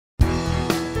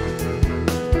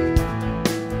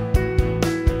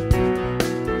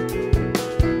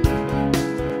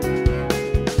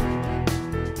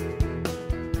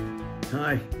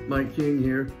Mike King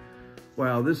here.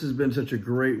 Wow, this has been such a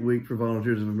great week for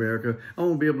Volunteers of America. I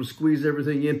won't be able to squeeze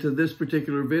everything into this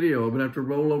particular video. I'm going to have to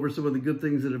roll over some of the good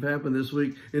things that have happened this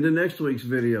week into next week's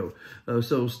video.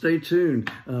 So stay tuned.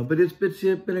 But it's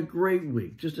been a great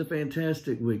week, just a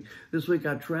fantastic week. This week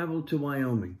I traveled to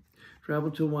Wyoming. For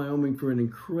an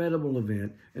incredible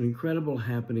event, an incredible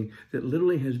happening that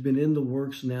literally has been in the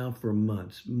works now for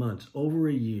months, over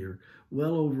a year,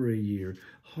 well over a year.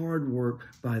 Hard work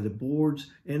by the boards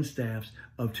and staffs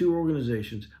of two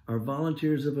organizations, our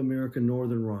Volunteers of America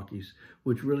Northern Rockies,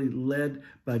 which really led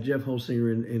by Jeff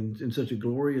Holsinger in such a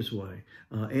glorious way,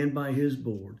 and by his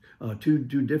board, two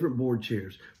different board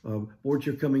chairs, board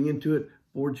chair coming into it,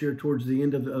 board chair towards the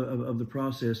end of the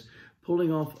process,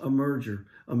 pulling off a merger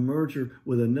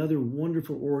with another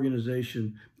wonderful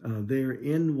organization there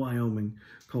in Wyoming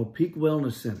called Peak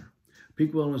Wellness Center.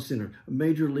 Peak Wellness Center, a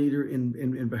major leader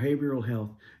in behavioral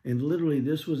health. And literally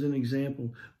this was an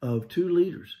example of two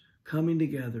leaders coming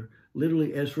together,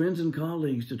 literally as friends and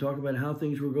colleagues, to talk about how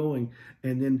things were going,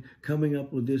 and then coming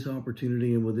up with this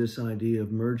opportunity and with this idea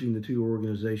of merging the two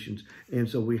organizations. And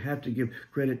so we have to give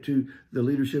credit to the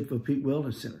leadership of Peak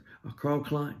Wellness Center. Carl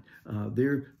Klein,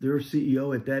 their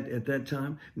CEO at that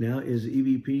time, now is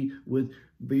EVP with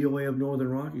VOA of Northern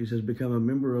Rockies, has become a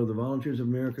member of the Volunteers of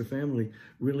America family,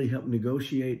 really helped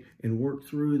negotiate and work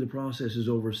through the processes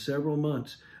over several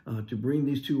months to bring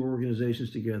these two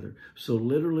organizations together. So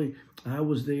literally, I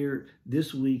was there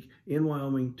this week in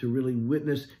Wyoming to really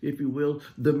witness, if you will,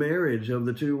 the marriage of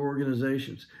the two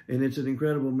organizations. And it's an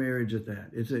incredible marriage at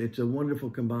that. It's a wonderful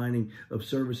combining of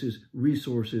services,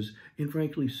 resources, and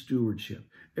frankly, stewardship.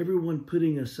 Everyone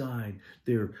putting aside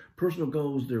their personal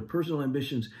goals, their personal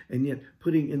ambitions, and yet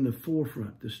putting in the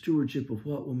forefront the stewardship of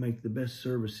what will make the best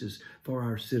services for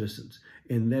our citizens.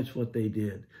 And that's what they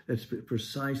did. That's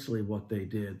precisely what they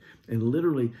did. And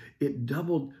literally, it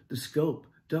doubled the scope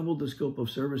of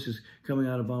services coming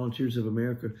out of Volunteers of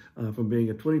America, from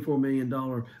being a $24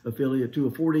 million affiliate to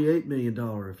a $48 million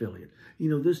affiliate. You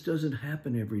know, this doesn't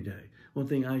happen every day. One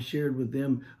thing I shared with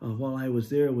them while I was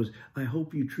there was, I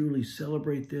hope you truly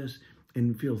celebrate this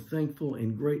and feel thankful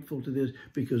and grateful to this,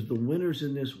 because the winners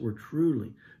in this were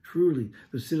truly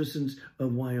the citizens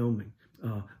of Wyoming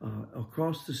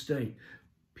across the state.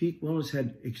 Peak Wellness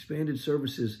had expanded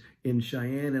services in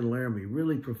Cheyenne and Laramie,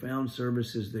 really profound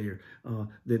services there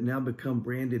that now become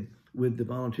branded with the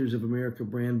Volunteers of America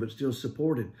brand, but still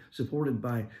supported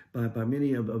by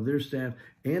many of their staff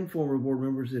and former board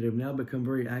members that have now become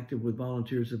very active with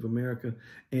Volunteers of America.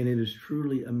 And it is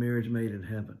truly a marriage made in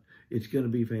heaven. It's going to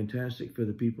be fantastic for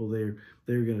the people there.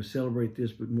 They're going to celebrate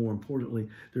this, but more importantly,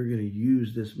 they're going to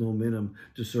use this momentum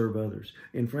to serve others.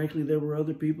 And frankly, there were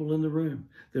other people in the room.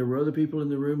 There were other people in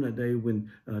the room that day when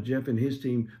Jeff and his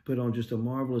team put on just a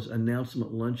marvelous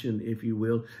announcement luncheon, if you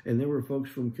will. And there were folks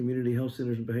from community health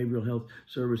centers and behavioral health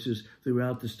services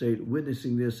throughout the state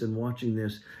witnessing this and watching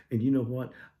this. And you know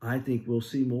what? I think we'll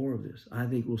see more of this. I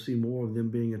think we'll see more of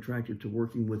them being attracted to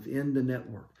working within the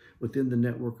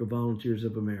network of Volunteers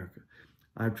of America.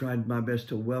 I've tried my best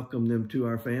to welcome them to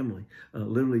our family,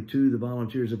 literally to the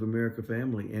Volunteers of America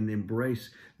family, and embrace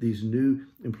these new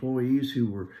employees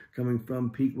who were coming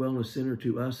from Peak Wellness Center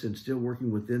to us and still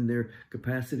working within their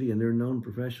capacity and their known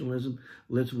professionalism.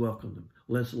 Let's welcome them.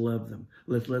 Let's love them.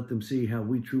 Let's let them see how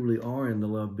we truly are in the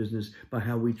love business by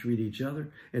how we treat each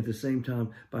other, at the same time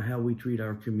by how we treat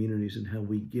our communities and how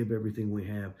we give everything we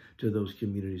have to those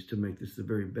communities to make this the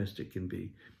very best it can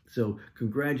be. So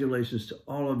congratulations to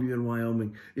all of you in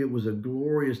Wyoming. It was a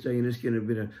glorious day, and it's going to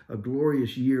be a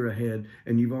glorious year ahead.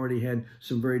 And you've already had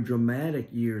some very dramatic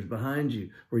years behind you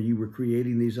where you were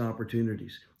creating these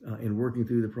opportunities and working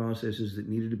through the processes that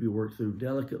needed to be worked through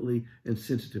delicately and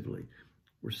sensitively.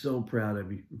 We're so proud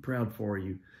of you, proud for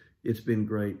you. It's been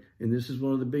great. And this is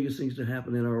one of the biggest things to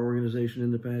happen in our organization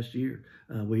in the past year.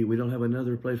 We don't have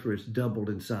another place where it's doubled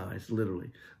in size,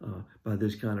 literally, by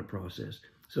this kind of process.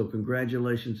 So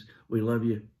congratulations. We love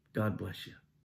you. God bless you.